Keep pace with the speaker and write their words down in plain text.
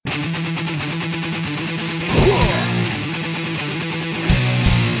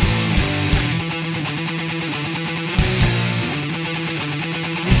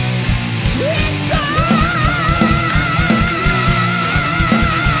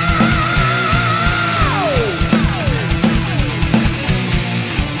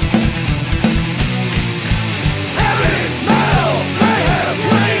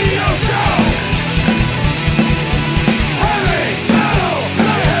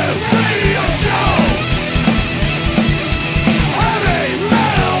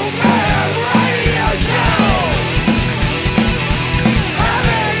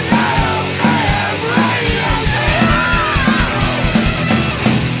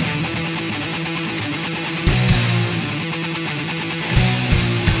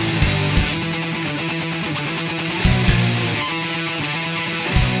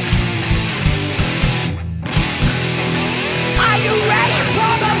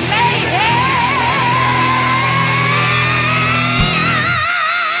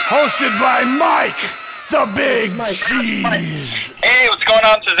hosted by Mike, the Big Cheese. Hey, what's going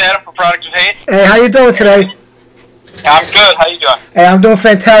on? This is Adam from Product of Hate. Hey, how you doing today? I'm good. How you doing? Hey, I'm doing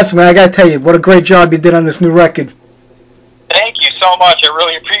fantastic, man. I gotta tell you, what a great job you did on this new record. Thank you so much. I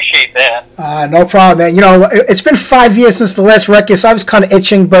really appreciate that. No problem, man. You know, it's been 5 years since the last record, so I was kind of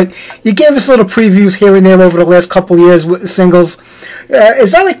itching, but you gave us little previews here and there over the last couple of years with singles.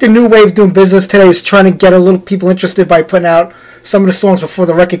 Is that like the new way of doing business today, is trying to get a little people interested by putting out some of the songs before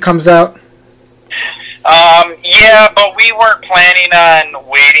the record comes out? Yeah, but we weren't planning on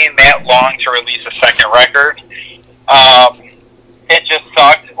waiting that long to release a second record. It just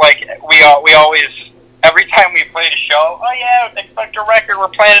sucked. Like, we always, every time we played a show, oh yeah, expect a record, we're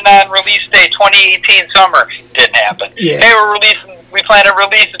planning on release day 2018 summer. Didn't happen. Yeah. Hey, we plan to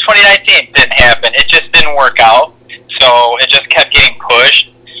release in 2019. Didn't happen. It just didn't work out. So it just kept getting pushed.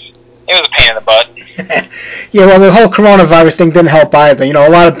 It was a pain in the butt. Yeah, well, the whole coronavirus thing didn't help either. You know, a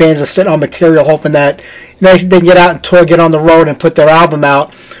lot of bands are sitting on material hoping that they can get out and tour, get on the road, and put their album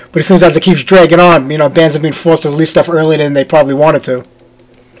out. But as soon as it keeps dragging on, you know, bands are being forced to release stuff earlier than they probably wanted to.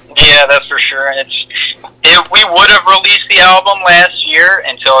 Yeah, that's for sure. We would have released the album last year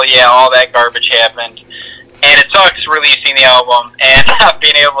until, all that garbage happened. And it sucks releasing the album and not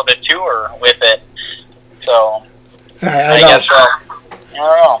being able to tour with it. So, I guess so. I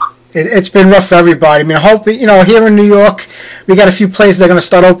don't know. It's been rough for everybody. I mean, I hope, you know, here in New York, we got a few places that are going to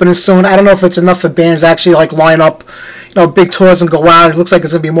start opening soon. I don't know if it's enough for bands to actually, like, line up, you know, big tours and go out. It looks like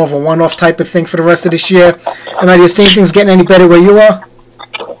it's going to be more of a one-off type of thing for the rest of this year. And are you seeing things getting any better where you are?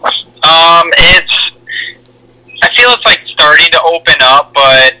 I feel it's, like, starting to open up,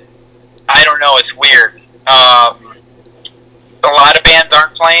 but I don't know. It's weird. A lot of bands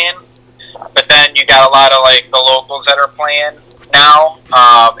aren't playing, but then you got a lot of, like, the locals that are playing now.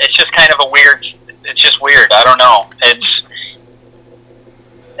 It's just kind of it's just weird. I don't know.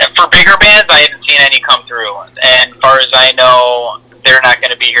 For bigger bands, I haven't seen any come through. And as far as I know, they're not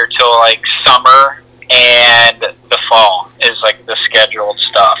going to be here till like summer and the fall is like the scheduled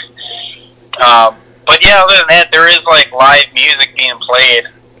stuff. But yeah, other than that, there is like live music being played,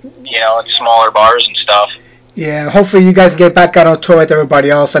 you know, at smaller bars and stuff. Yeah, hopefully you guys get back out on tour with everybody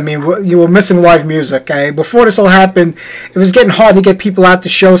else. I mean, you were missing live music. Before this all happened, it was getting hard to get people out to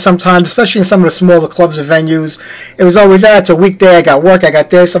shows sometimes, especially in some of the smaller clubs and venues. It was always, it's a weekday, I got work, I got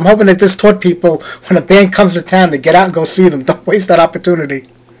this. I'm hoping that this taught people, when a band comes to town, to get out and go see them. Don't waste that opportunity.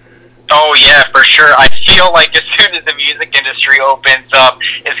 Oh, yeah, for sure. I feel like as soon as the music industry opens up,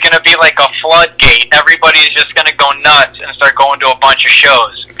 it's going to be like a floodgate. Everybody's just going to go nuts and start going to a bunch of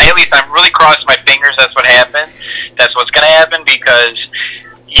shows. At least I'm really crossing my fingers that's what happens. That's what's going to happen because,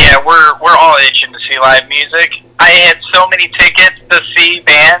 yeah, we're all itching to see live music. I had so many tickets to see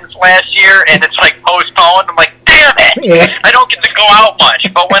bands last year, and it's like postponed. I'm like, damn it! Yeah. I don't get to go out much.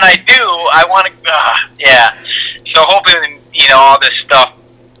 But when I do, I want to, yeah. So hoping, you know, all this stuff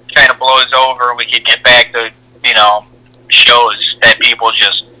kind of blows over, we could get back to, you know, shows that people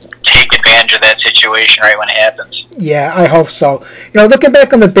just take advantage of that situation right when it happens. Yeah, I hope so. You know, looking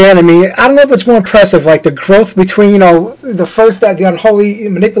back on the band, I mean, I don't know if it's more impressive, like the growth between, you know, the Unholy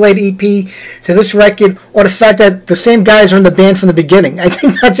Manipulated EP to this record, or the fact that the same guys are in the band from the beginning. I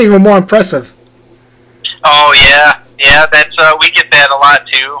think that's even more impressive. Oh, yeah, that's, we get that a lot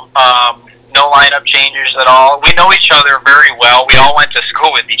too. No lineup changes at all. We know each other very well. We all went to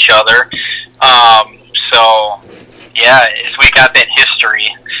school with each other. So, yeah, we got that history.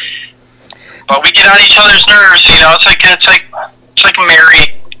 But we get on each other's nerves, you know. It's like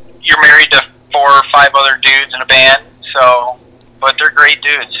you're married to 4 or 5 other dudes in a band. So, but they're great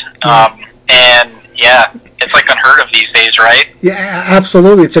dudes. And yeah, it's like unheard of these days, right? Yeah,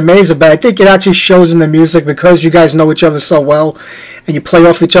 absolutely. It's amazing, but I think it actually shows in the music because you guys know each other so well and you play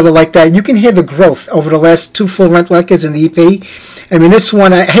off each other like that. You can hear the growth over the last 2 full-length records in the EP. I mean, this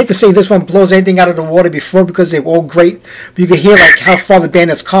one, I hate to say this one blows anything out of the water before because they were all great, but you can hear like how far the band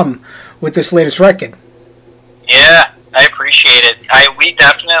has come with this latest record. Yeah, I appreciate it. We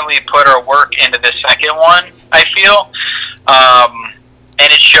definitely put our work into this second one, I feel.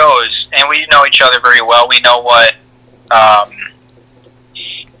 And it shows. And we know each other very well. We know what,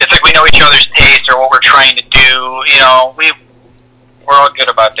 it's like we know each other's taste or what we're trying to do. You know, we're all good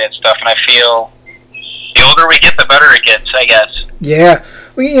about that stuff. And I feel the older we get, the better it gets, I guess. Yeah.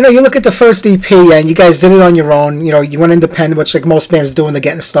 Well, you know, you look at the first EP, and you guys did it on your own. You know, you went independent, which like most bands do when they're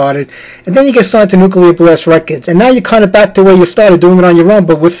getting started. And then you get signed to Nuclear Blast Records. And now you're kind of back to where you started, doing it on your own,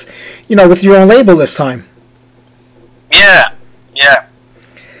 but with, you know, with your own label this time. Yeah.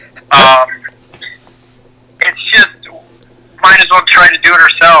 It's just, might as well try to do it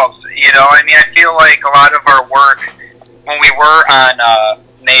ourselves. You know, I mean, I feel like a lot of our work, when we were on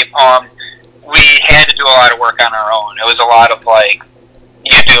Napalm, we had to do a lot of work on our own. It was a lot of like,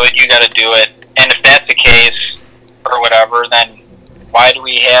 you do it, you got to do it. And if that's the case, or whatever, then why do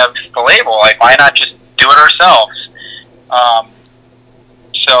we have the label? Like, why not just do it ourselves?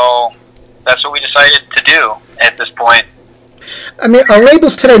 So that's what we decided to do at this point. I mean, are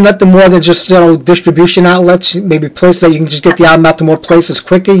labels today nothing more than just, distribution outlets, maybe places that you can just get the album out to more places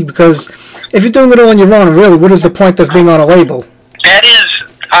quickly? Because if you're doing it all on your own, really, what is the point of being on a label? That is,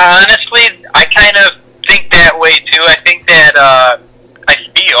 honestly, I kind of think that way too. I think that,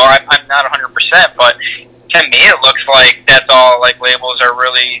 I'm not 100%, but to me it looks like that's all, like, labels are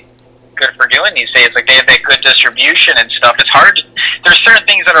really good for doing these days. Like, they have that good distribution and stuff. It's hard, there's certain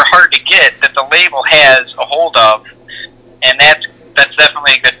things that are hard to get that the label has a hold of, and that's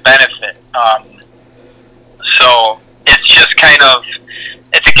definitely a good benefit. So it's just kind of,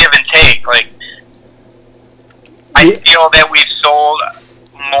 it's a give and take. Like, I feel that we've sold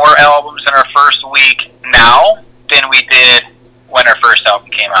more albums in our first week now than we did when our first album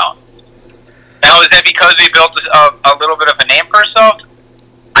came out. Now, is that because we built a little bit of a name for ourselves?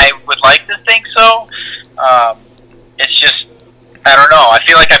 I would like to think so. It's just, I don't know. I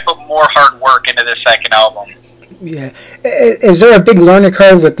feel like I put more hard work into this second album. Yeah. Is there a big learning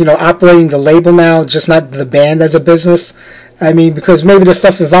curve with, operating the label now, just not the band as a business? I mean, because maybe there's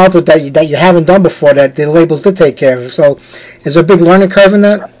stuff involved with that you haven't done before that the labels did take care of. So, is there a big learning curve in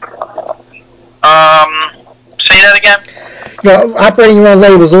that? Say that again? Operating your own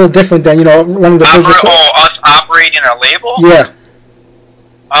label is a little different than, running the business. Us operating our label? Yeah.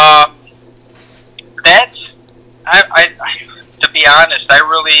 That's, to be honest, I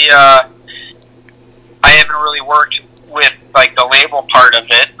haven't really worked with, like, the label part of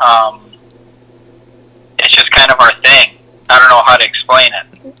it. It's just kind of our thing. I don't know how to explain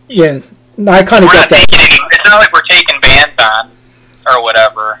it. Yeah, no, I kind of get that. It's not like we're taking bands on or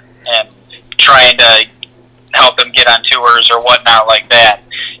whatever and trying to help them get on tours or whatnot like that.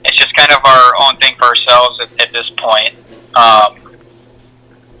 It's just kind of our own thing for ourselves at this point.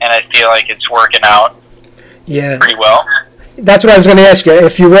 And I feel like it's working out pretty well. That's what I was going to ask you.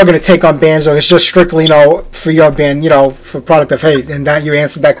 If you were going to take on bands, or it's just strictly, for your band, for Product of Hate, and that you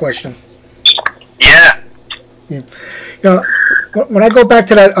answered that question. Yeah. When I go back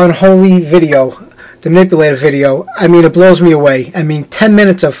to that Unholy video, the Manipulator video, I mean, it blows me away. I mean, 10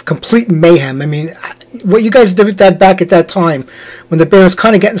 minutes of complete mayhem. I mean, what you guys did with that back at that time, when the band was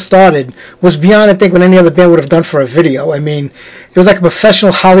kind of getting started, was beyond, I think, what any other band would have done for a video. I mean, it was like a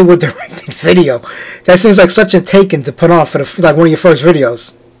professional Hollywood directed video. That seems like such a taken to put on for like one of your first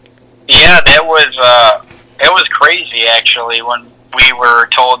videos. Yeah, that was crazy, actually, when we were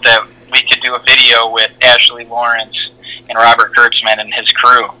told that we could do a video with Ashley Lawrence and Robert Kurtzman and his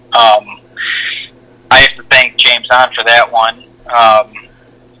crew. I have to thank James on for that one,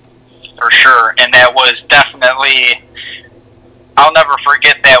 for sure. And that was definitely, I'll never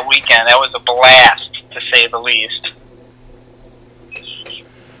forget that weekend. That was a blast, to say the least.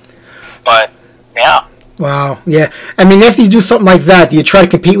 But, yeah. Wow, yeah. I mean, after you do something like that, do you try to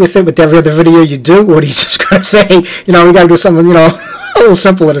compete with it with every other video you do, or do you just kind of say, we got to do something, a little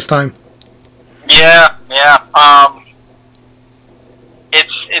simpler this time? Yeah.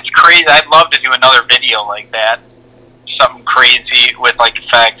 It's crazy. I'd love to do another video like that. Something crazy with, like,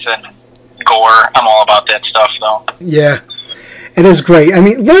 effects and gore. I'm all about that stuff, though. Yeah, it is great. I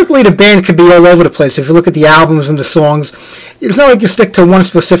mean, lyrically, the band could be all over the place. If you look at the albums and the songs, it's not like you stick to one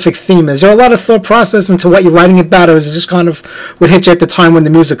specific theme. Is there a lot of thought process into what you're writing about, or is it just kind of what hits you at the time when the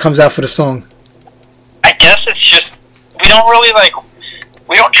music comes out for the song? I guess it's just, we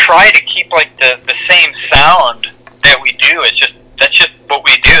don't try to keep, like, the same sound that we do. That's just what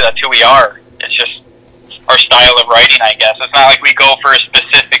we do. That's who we are. It's just our style of writing, I guess. It's not like we go for a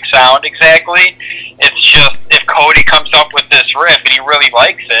specific sound exactly. It's just, if Cody comes up with this riff and he really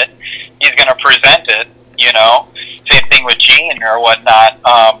likes it, he's going to present it, Same thing with Gene or whatnot.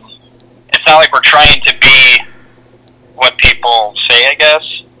 It's not like we're trying to be what people say, I guess.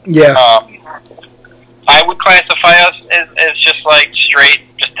 Yeah. I would classify us as just like straight,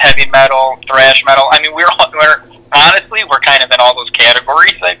 just heavy metal, thrash metal. I mean, we're honestly, we're kind of in all those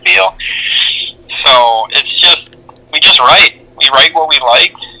categories, I feel. So it's just, we just write. We write what we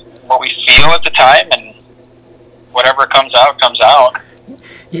like, what we feel at the time, and whatever comes out, comes out.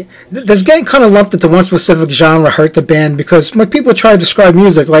 Yeah. Does getting kind of lumped into one specific genre hurt the band? Because when people try to describe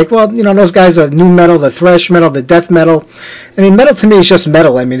music, like, well, those guys are new metal, the thrash metal, the death metal. I mean, metal to me is just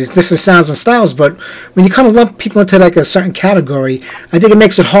metal. I mean, it's different sounds and styles, but when you kind of lump people into like a certain category, I think it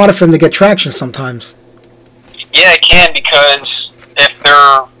makes it harder for them to get traction sometimes. Yeah, it can, because if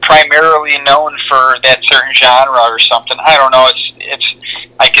they're primarily known for that certain genre or something, I don't know.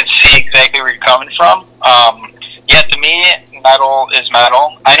 I can see exactly where you're coming from. Yeah, to me, metal is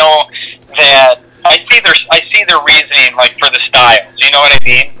metal. I know that I see their reasoning, like, for the styles. You know what I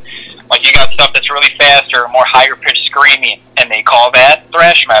mean? Like, you got stuff that's really faster, more higher pitched screaming, and they call that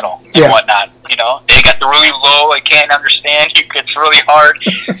thrash metal and whatnot. You know, they got the really low, I can't understand you. It's really hard.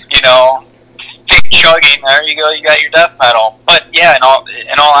 You know, big chugging. There you go. You got your death metal. But yeah, in all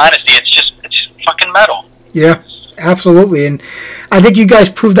honesty, it's just fucking metal. Yeah, absolutely. And I think you guys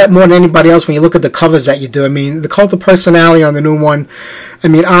prove that more than anybody else when you look at the covers that you do. I mean, the Cult of Personality on the new one, I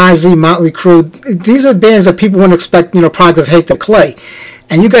mean, Ozzy, Motley Crue, these are bands that people wouldn't expect, Product of Hate to play.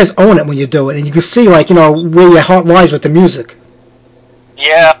 And you guys own it when you do it. And you can see, like, where your heart lies with the music.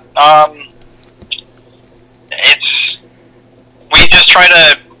 Yeah, we just try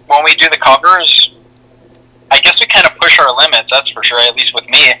to, when we do the covers, I guess we kind of push our limits, that's for sure, at least with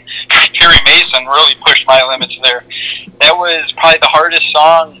me. Perry Mason really pushed my limits there. That was probably the hardest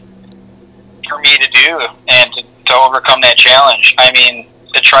song for me to do, and to overcome that challenge. I mean,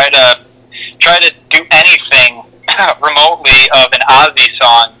 to try to do anything remotely of an Ozzy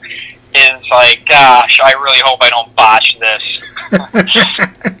song is like, gosh, I really hope I don't botch this.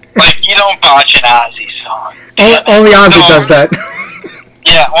 Like, you don't botch an Ozzy song. Only Ozzy does that.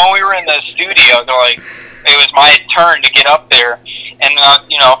 Yeah, when we were in the studio, they're like, it was my turn to get up there, and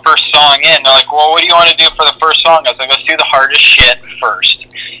first song in, they're like, well, what do you want to do for the first song? I was like, let's do the hardest shit first.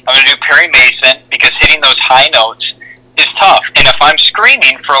 I'm going to do Perry Mason, because hitting those high notes is tough, and if I'm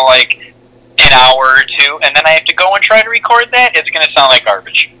screaming for like an hour or two, and then I have to go and try to record that, it's going to sound like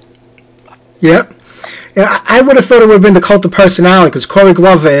garbage. Yep. Yeah, I would have thought it would have been the Cult of Personality, because Corey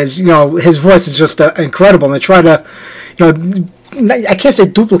Glover is, his voice is just incredible, and they try to, I can't say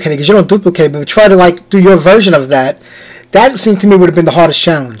duplicate it, because you don't duplicate it, but try to, like, do your version of that. That seemed to me would have been the hardest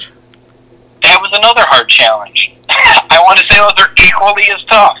challenge. That was another hard challenge. I want to say those are equally as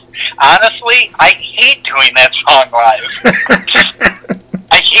tough. Honestly, I hate doing that song live.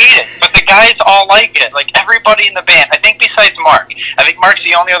 I hate it, but the guys all like it. Like, everybody in the band. I think besides Mark. I think Mark's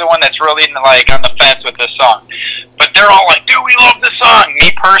the only other one that's really, like, on the fence with this song. But they're all like, dude, we love this song.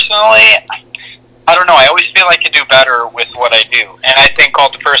 Me personally, I don't know. I always feel I could do better with what I do. And I think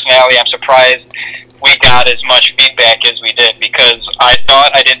Cult of Personality, I'm surprised we got as much feedback as we did, because I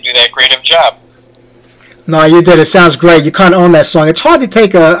thought I didn't do that great of a job. No, you did. It sounds great. You kind of own that song. It's hard to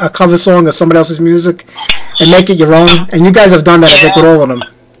take a cover song of somebody else's music and make it your own. And you guys have done that, I think, with all of them.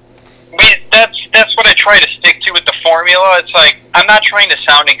 That's what I try to stick to with the formula. It's like, I'm not trying to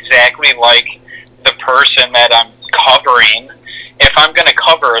sound exactly like the person that I'm covering. If I'm going to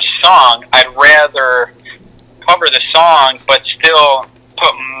cover a song, I'd rather cover the song, but still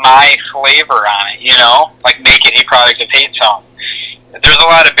put my flavor on it, like make it a Product of Hate song. There's a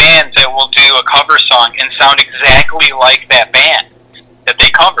lot of bands that will do a cover song and sound exactly like that band that they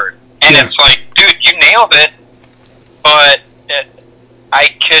covered. And It's like, dude, you nailed it, but I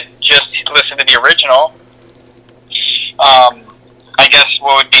could just listen to the original. I guess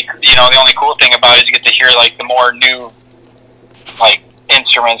what would be, the only cool thing about it is you get to hear, like, the more new, like,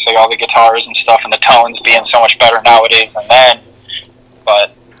 instruments, like all the guitars and stuff, and the tones being so much better nowadays than then.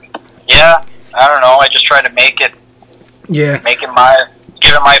 But yeah, I don't know. I just try to make it give it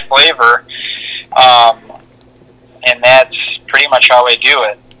my flavor, and that's pretty much how I do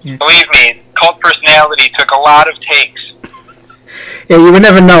it. Yeah. Believe me, Cult Personality took a lot of takes. Yeah, you would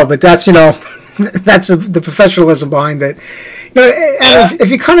never know, but that's that's the professionalism behind it. If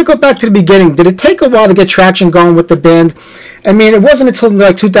you kind of go back to the beginning, did it take a while to get traction going with the band? I mean, it wasn't until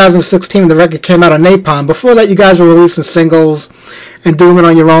like 2016 the record came out on Napalm. Before that, you guys were releasing singles and doing it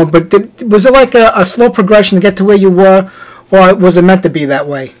on your own. But was it like a slow progression to get to where you were, or was it meant to be that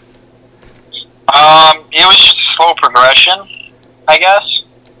way? It was just a slow progression, I guess.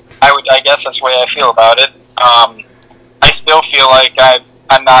 I guess that's the way I feel about it. I still feel like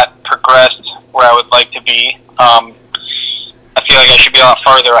I'm not progressed where I would like to be. I feel like I should be a lot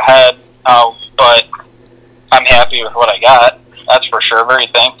farther ahead, but I'm happy with what I got. That's for sure. Very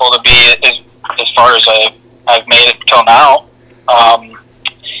thankful to be as far as I've made it till now.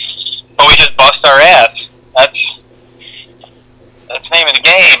 But we just bust our ass. That's the name of the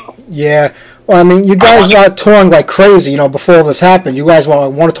game. Yeah. Well, I mean, you guys are touring like crazy, before this happened. You guys were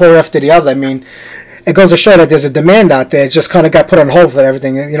one tour after the other. I mean, it goes to show that there's a demand out there. It just kind of got put on hold for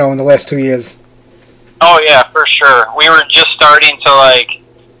everything, in the last 2 years. Oh, yeah, for sure. We were just starting to, like,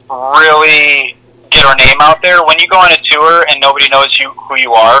 really get our name out there. When you go on a tour and nobody knows who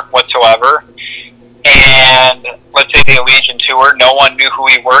you are whatsoever, and let's say the Allegiant tour, no one knew who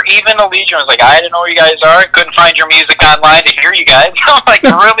we were. Even Allegiant was like, I didn't know who you guys are. I couldn't find your music online to hear you guys. I'm like,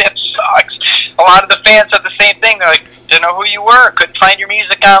 really? It sucks. A lot of the fans said the same thing. They're like, didn't know who you were, couldn't find your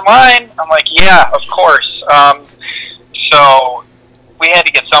music online. I'm like, yeah, of course. So we had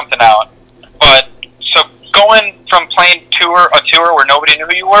to get something out. But so going from playing a tour where nobody knew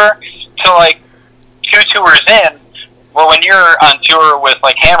who you were to like 2 tours in, well, when you're on tour with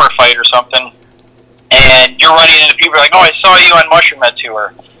like Hammer Fight or something, and you're running into people like, oh, I saw you on Mushroom Head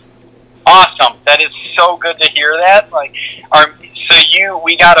tour. Awesome. That is so good to hear that. Like,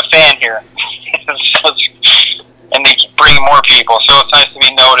 we got a fan here. And they keep bringing more people, so it's nice to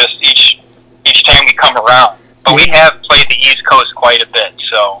be noticed each time we come around. But we have played the East Coast quite a bit,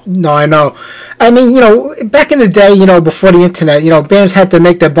 so. No, I know. I mean, back in the day, before the internet, bands had to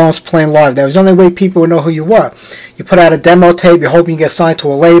make their bones playing live. That was the only way people would know who you were. You put out a demo tape, you're hoping you get signed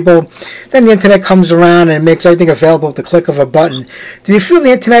to a label. Then the internet comes around and it makes everything available with the click of a button. Do you feel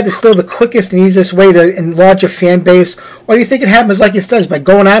the internet is still the quickest and easiest way to enlarge your fan base? Or do you think it happens, like you said, by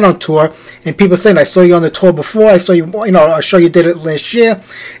going out on tour and people saying, I saw you on the tour before, I saw you, a show you did it last year.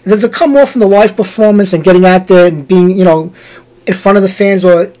 Does it come more from the live performance and getting out there and being, in front of the fans,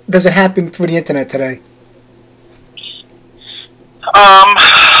 or does it happen through the internet today?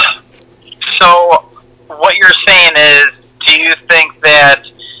 So what you're saying is, do you think that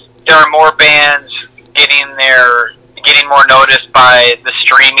there are more bands getting more noticed by the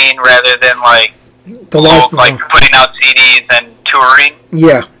streaming rather than like putting out CDs and touring?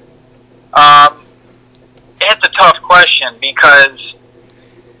 Yeah. It's a tough question because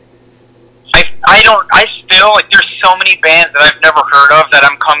I still, like, there's so many bands that I've never heard of that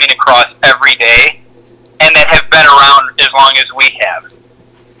I'm coming across every day and that have been around as long as we have.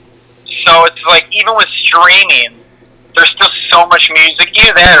 So it's like, even with streaming, there's still so much music.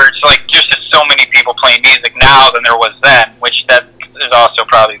 Either that or it's like just so many people playing music now than there was then, which that is also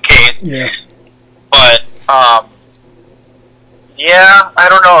probably the case. Yeah. But, yeah, I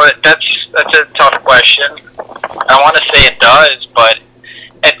don't know. That's a tough question. I want to say it does, but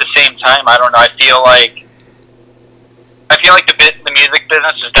at the same time, I don't know. I feel like the music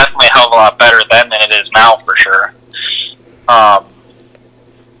business is definitely a hell of a lot better then than it is now, for sure.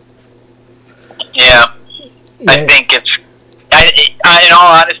 Yeah. I think in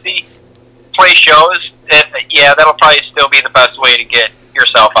all honesty, play shows. That'll probably still be the best way to get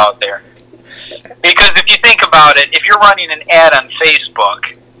yourself out there. Because if you think about it, if you're running an ad on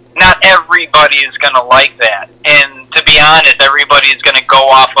Facebook, not everybody is going to like that. And to be honest, everybody is going to go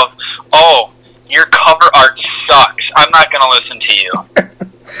off of, oh, your cover art sucks, I'm not going to listen to you.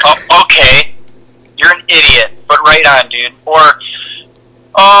 Oh, okay, you're an idiot, but right on, dude. Or,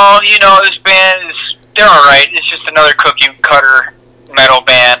 oh, this band they're alright, it's just another cookie cutter metal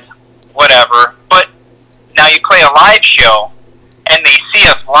band, whatever. But now you play a live show, and they see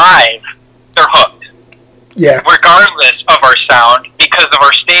us live, they're hooked. Yeah. Regardless of our sound, because of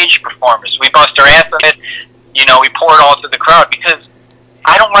our stage performance. We bust our ass on it, we pour it all to the crowd, because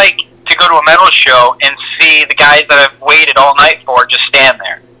I don't like to go to a metal show and see the guys that I've waited all night for just stand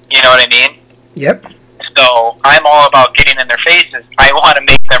there. You know what I mean? Yep. So I'm all about getting in their faces. I want to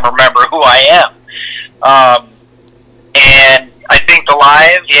make them remember who I am. And I think the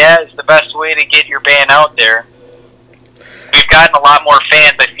live, is the best way to get your band out there. We've gotten a lot more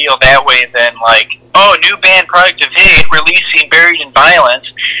fans, I feel, that way than like, oh, new band product of hate, releasing Buried in Violence.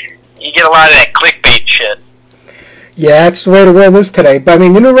 You get a lot of that clickbait shit. Yeah, that's the way the world is today. But I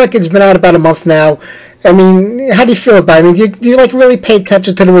mean, the new record's been out about a month now. I mean, how do you feel about it? I mean, do you like really pay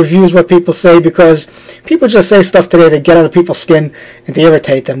attention to the reviews, what people say? Because people just say stuff today to get under people's skin and to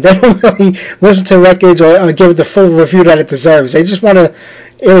irritate them. They don't really listen to records or give it the full review that it deserves. They just want to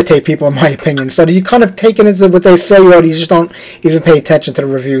irritate people, in my opinion. So do you kind of take it into what they say, or do you just don't even pay attention to the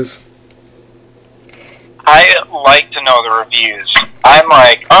reviews? I like to know the reviews. I'm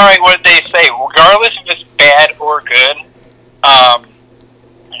like, all right, what did they say? Regardless if it's bad or good,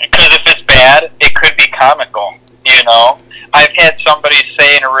 because if it's bad, it could be comical. I've had somebody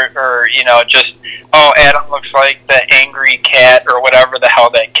say just, oh, Adam looks like the angry cat or whatever the hell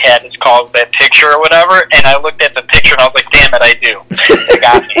that cat is called, that picture or whatever. And I looked at the picture and I was like, damn it, I do. They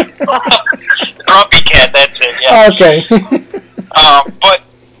got me. Grumpy cat, that's it. Yeah. Okay. But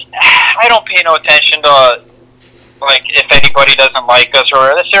I don't pay no attention to, like, if anybody doesn't like us,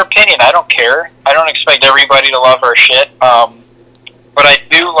 or that's their opinion. I don't care. I don't expect everybody to love our shit. But I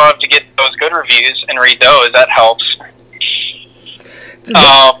do love to get those good reviews and read those. That helps.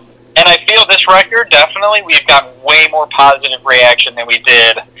 And I feel this record, definitely, we've got way more positive reaction than we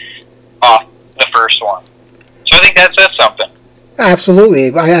did off the first one. So I think that says something.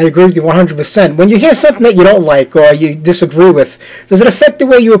 Absolutely, I agree with you 100%. When you hear something that you don't like or you disagree with, does it affect the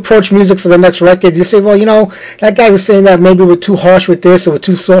way you approach music for the next record? You say, well, that guy was saying that maybe we're too harsh with this or we're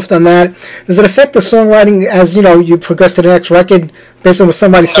too soft on that. Does it affect the songwriting as you progress to the next record based on what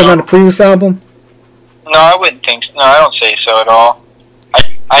somebody said on the previous album? No, I wouldn't think so. No, I don't say so at all.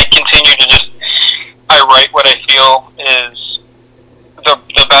 I continue to I write what I feel is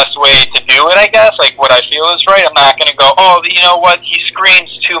the best way to do it, I guess. Like, what I feel is right. I'm not going to go, oh, you know what, he screams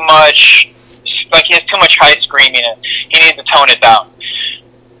too much. Like, he has too much high screaming. He needs to tone it down.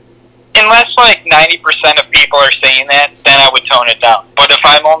 Unless, 90% of people are saying that, then I would tone it down. But if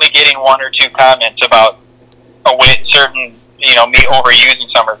I'm only getting one or two comments about certain, me overusing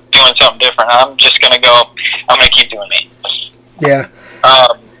something or doing something different, I'm just going to go, I'm going to keep doing me. Yeah.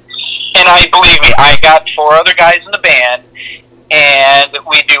 And believe me, I got 4 other guys in the band, and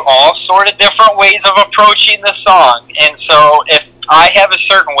we do all sort of different ways of approaching the song. And so if I have a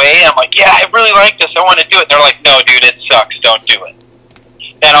certain way, I'm like, yeah, I really like this, I want to do it. And they're like, no, dude, it sucks, don't do it.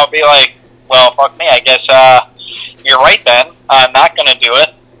 Then I'll be like, well, fuck me, I guess you're right then. I'm not going to do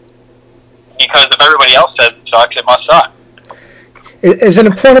it. Because if everybody else says it sucks, it must suck. Is it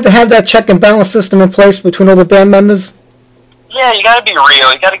important to have that check and balance system in place between all the band members? Yeah, you got to be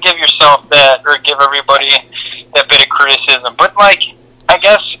real. You got to give yourself that, or give everybody that bit of criticism. But I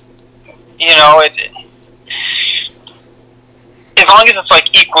guess, as long as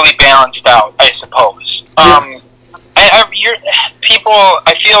it's equally balanced out, I suppose. I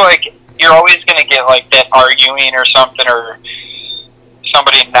feel like you're always going to get that arguing or something, or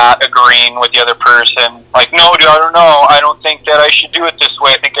somebody not agreeing with the other person. Like, no, dude, I don't know. I don't think that I should do it this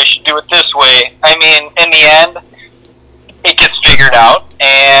way. I think I should do it this way. I mean, in the end, it gets figured out,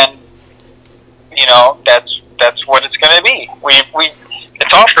 and that's what it's going to be.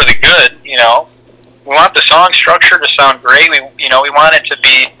 It's all for the good. We want the song structure to sound great. We want it to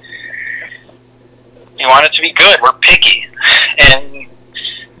be. We want it to be good. We're picky, and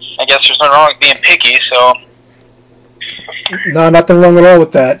I guess there's nothing wrong with being picky. So. No, nothing wrong at all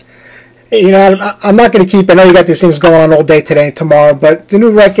with that. I'm not going to keep. I know you got these things going on all day today and tomorrow, but the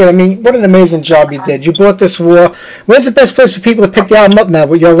new record. I mean, what an amazing job you did. You brought this war. Where's the best place for people to pick the album up now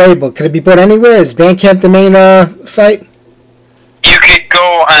with your label? Could it be bought anywhere? Is Bandcamp the main site? You could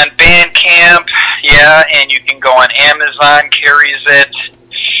go on Bandcamp, yeah, and you can go on Amazon. Carries it.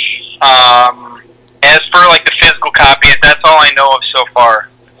 As for the physical copies, that's all I know of so far.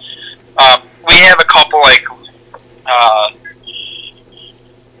 We have a couple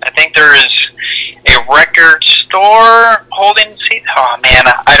I think there's a record store holding seats. Oh man,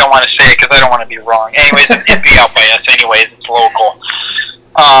 I don't want to say it because I don't want to be wrong. Anyways, it'd be out by us. Anyways, it's local.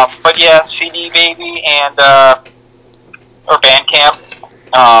 But yeah, CD Baby and or Bandcamp,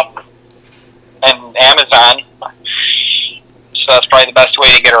 and Amazon. So that's probably the best way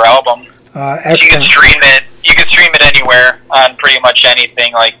to get our album. You can stream it. You can stream it anywhere on pretty much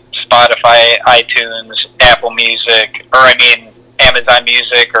anything like Spotify, iTunes, Apple Music, or Amazon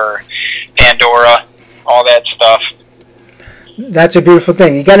Music or Pandora, all that stuff. That's a beautiful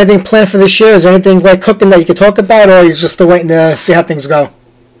thing. You got anything planned for this year? Is there anything cooking that you can talk about, or are you just still waiting to see how things go?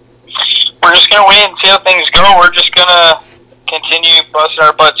 We're just going to wait and see how things go. We're just going to continue busting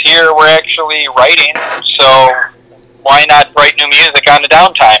our butts here. We're actually writing, so why not write new music on the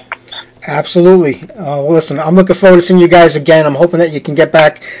downtime? Absolutely. Well, listen, I'm looking forward to seeing you guys again. I'm hoping that you can get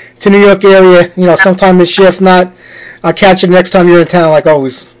back to New York area, sometime this year. If not, I'll catch you next time you're in town, like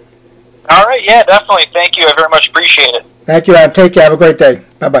always. All right, yeah, definitely. Thank you. I very much appreciate it. Thank you, Adam. Take care. Have a great day.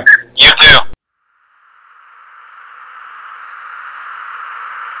 Bye-bye.